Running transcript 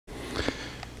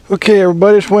Okay,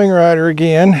 everybody, it's Wing Rider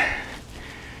again.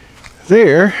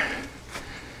 There,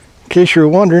 in case you're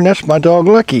wondering, that's my dog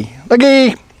Lucky.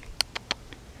 Lucky!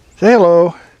 Say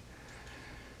hello.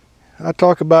 I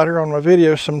talk about her on my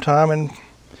videos sometime, and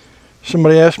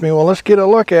somebody asked me, well, let's get a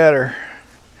look at her.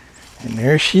 And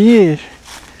there she is.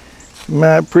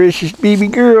 My precious baby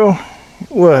girl.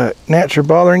 What? Gnats are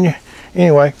bothering you?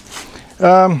 Anyway,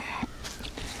 got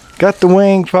the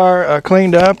wing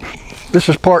cleaned up. This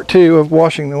is part 2 of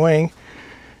washing the wing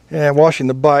and washing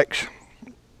the bikes.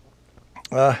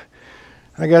 I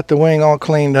got the wing all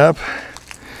cleaned up,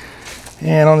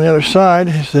 and on the other side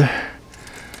is the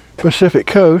Pacific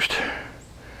Coast.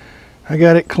 I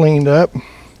got it cleaned up,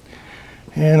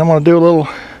 and I'm going to do a little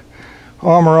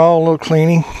armor all, a little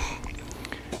cleaning.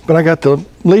 But I got the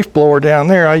leaf blower down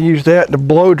there. I use that to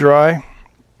blow dry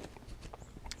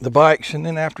the bikes, and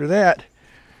then after that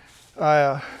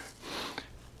I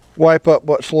wipe up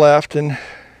what's left and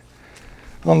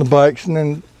on the bikes, and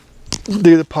then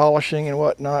do the polishing and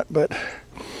whatnot. But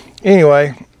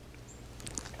anyway,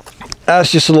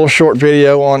 that's just a little short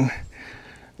video on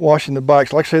washing the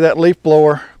bikes. Like I say, that leaf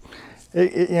blower,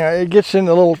 it gets in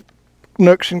the little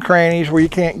nooks and crannies where you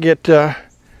can't get and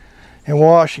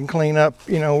wash and clean up,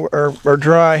 or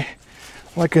dry.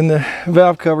 Like in the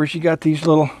valve covers, you got these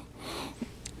little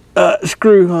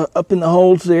screw up in the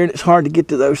holes there, and it's hard to get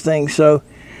to those things. So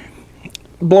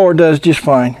blower does just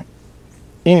fine.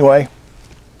 Anyway,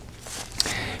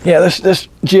 yeah, this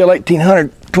GL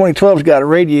 1800 2012's got a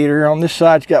radiator on this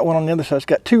side. It's got one on the other side. It's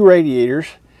got 2 radiators,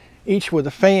 each with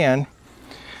a fan.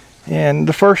 And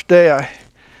the first day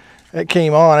it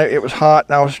came on, it was hot,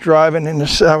 and I was driving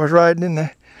I was riding in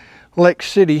the Lake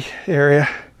City area,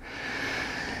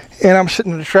 and I'm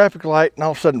sitting at the traffic light, and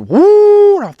all of a sudden,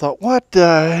 whoo! And I thought, what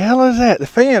the hell is that? The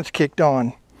fans kicked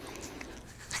on,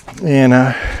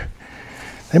 and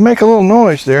they make a little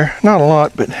noise there. Not a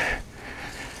lot, but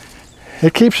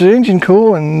it keeps the engine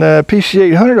cool. And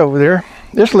PC800 over there,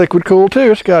 this liquid cool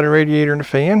too. It's got a radiator and a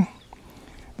fan.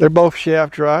 They're both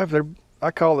shaft drive.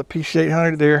 I call the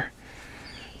PC800 there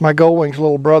my Goldwing's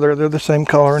little brother. They're the same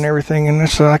color and everything, and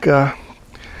it's like a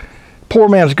poor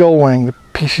man's Goldwing, the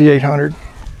PC800.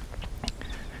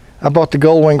 I bought the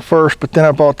Goldwing first, but then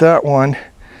I bought that one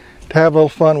to have a little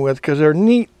fun with, because they're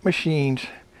neat machines.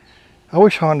 I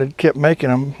wish Honda had kept making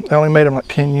them. They only made them like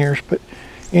 10 years. But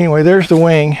anyway, there's the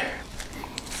wing,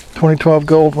 2012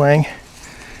 Goldwing.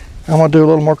 I'm going to do a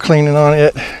little more cleaning on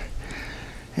it.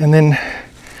 And then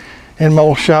in my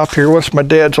old shop here, what's my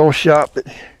dad's old shop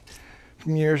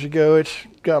from years ago, it's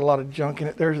got a lot of junk in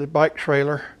it. There's the bike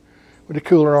trailer with the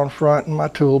cooler on front, and my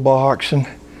toolbox,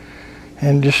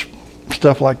 and just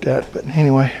stuff like that. But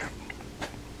anyway,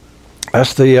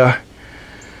 that's the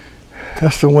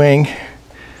wing.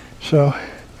 So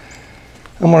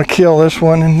I'm going to kill this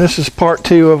one, and this is part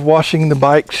 2 of washing the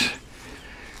bikes.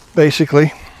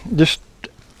 Basically,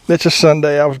 it's a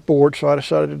Sunday. I was bored, so I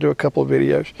decided to do a couple of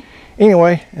videos.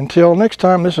 Anyway, until next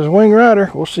time, this is Wing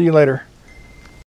Rider. We'll see you later.